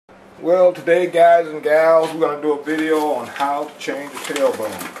Well, today, guys and gals, we're going to do a video on how to change the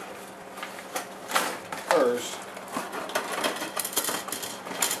tailbone. First,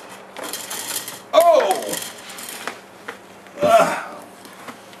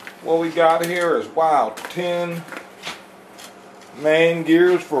 what we got here is, wow, 10 main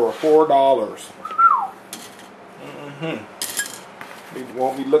gears for $4. We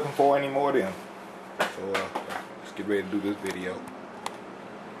won't be looking for any more of them. So let's get ready to do this video.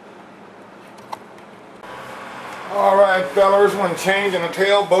 Alright fellas, when changing a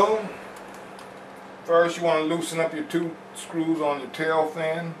tailbone, first you want to loosen up your two screws on your tail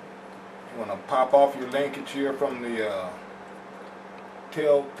fin. You want to pop off your linkage here from the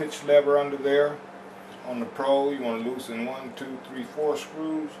tail pitch lever under there. On the Pro, you want to loosen 1, 2, 3, 4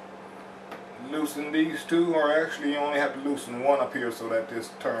 screws. Loosen these two, or actually you only have to loosen one up here so that this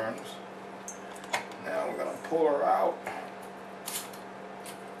turns. Now we're going to pull her out.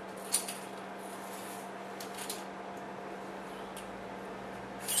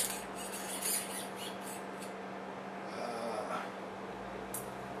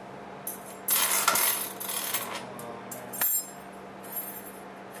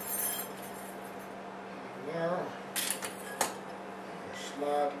 There.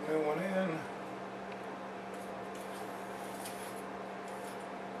 Slide the new one in.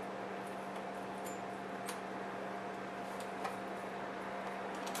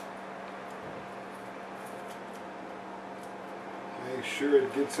 Make sure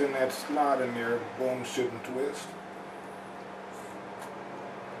it gets in that slot in there. The bone shouldn't twist.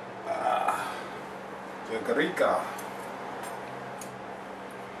 Jacarika.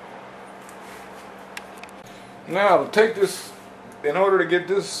 Now to take this, in order to get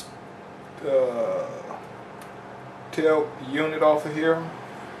this tail unit off of here,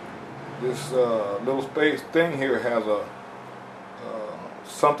 this little space thing here has a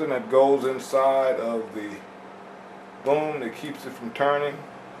something that goes inside of the boom that keeps it from turning.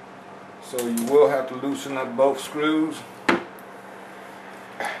 So you will have to loosen up both screws.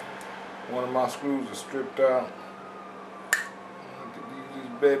 One of my screws is stripped out. Use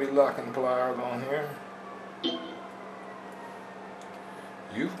these baby locking pliers on here.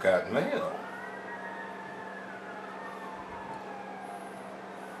 You've got mail.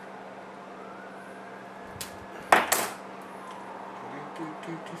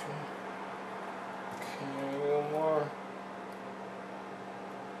 Okay, a little more.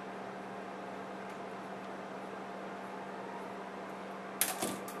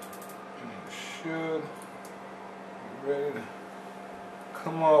 And it should be ready to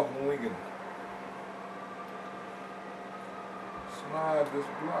come off when we can slide this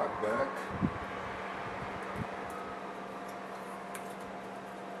block back.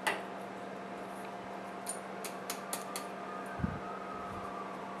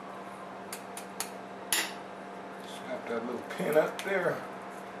 Snap that little pin up there.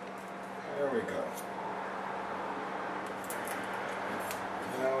 There we go.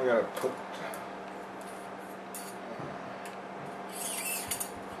 Now we gotta put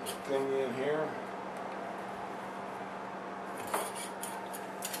this thing in here.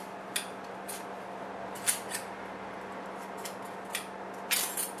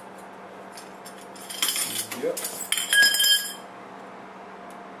 Yep.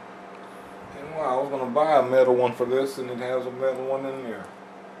 And wow, I was going to buy a metal one for this, and it has a metal one in there.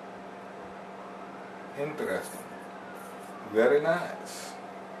 Interesting. Very nice.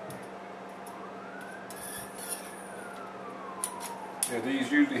 Yeah,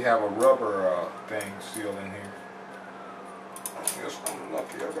 these usually have a rubber thing sealed in here. I guess I'm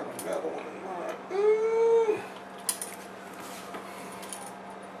lucky I got a metal one in mine. Ooh.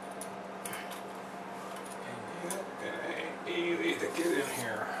 Easy to get in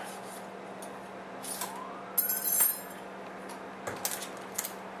here.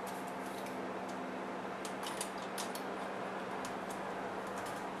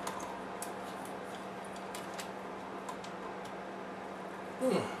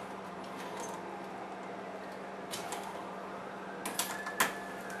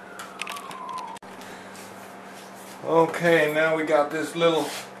 Okay, now we got this little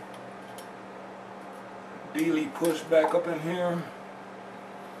dealy push back up in here.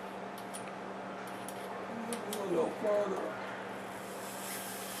 A little further.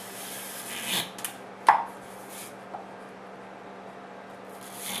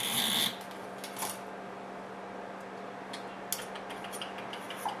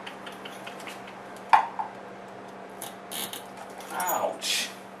 Ouch.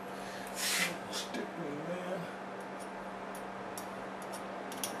 Stick me, man.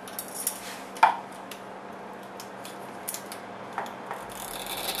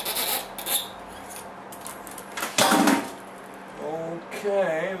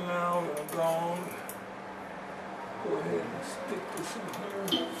 in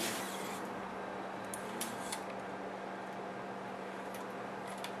here.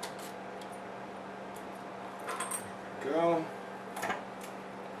 Go.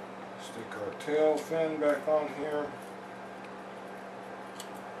 Stick our tail fin back on here.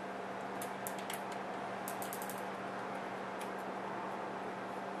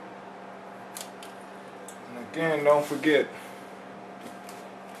 And again, don't forget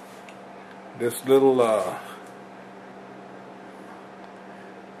this little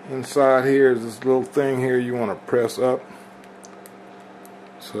inside here is this little thing here you want to press up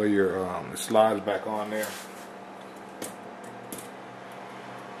so your it slides back on there.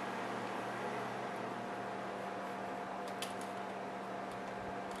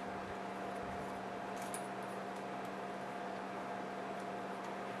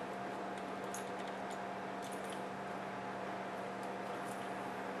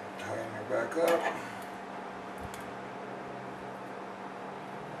 Tighten her back up.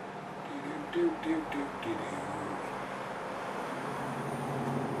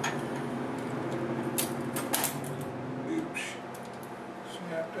 Oops.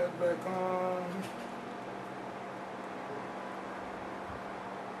 Snap that back on.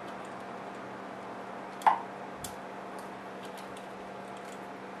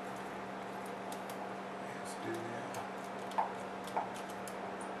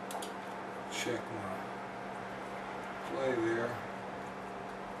 Check my play there.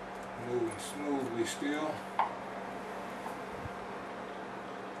 Moving smoothly still.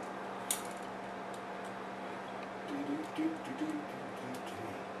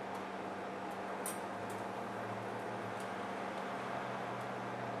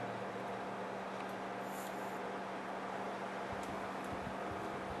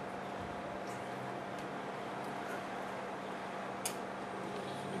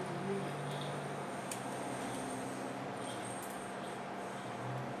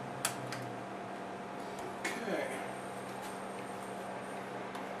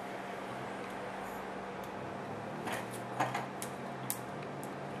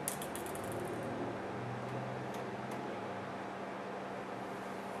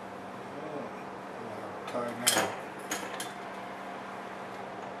 Tighten that.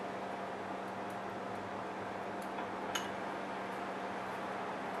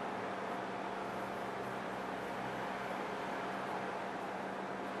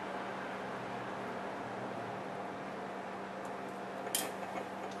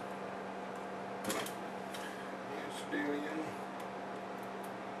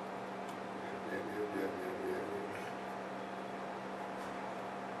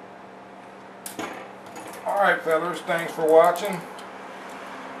 Alright fellas, thanks for watching.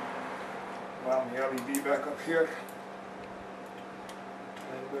 Allow me LED back up here.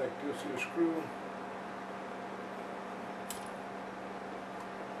 Tighten back this here screw.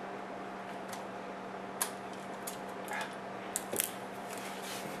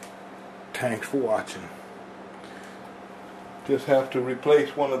 Thanks for watching. Just have to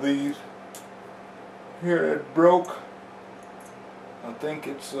replace one of these. Here it broke. I think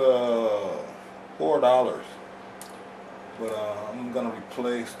it's $4. But I'm gonna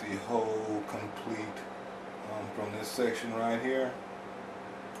replace the whole complete from this section right here.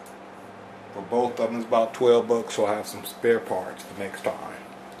 For both of them it's about 12 bucks, so I have some spare parts the next time.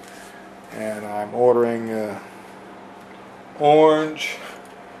 And I'm ordering orange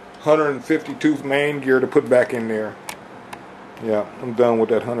 150 tooth main gear to put back in there. Yeah, I'm done with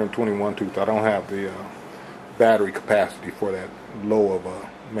that 121 tooth. I don't have the battery capacity for that low of a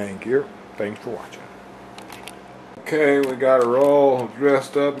main gear. Thanks for watching. Okay, we got her all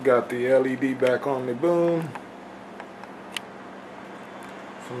dressed up. Got the LED back on the boom.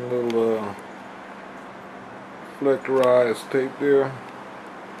 Some little reflectorized tape there.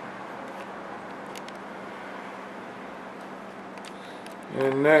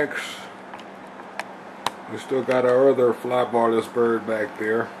 And next, we still got our other fly barless bird back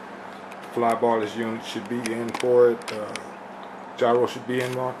there. Fly barless unit should be in for it. Gyro should be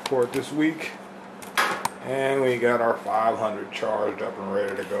in for it this week. And we got our 500 charged up and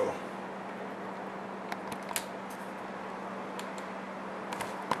ready to go.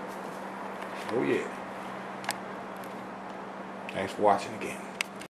 Oh yeah. Thanks for watching again.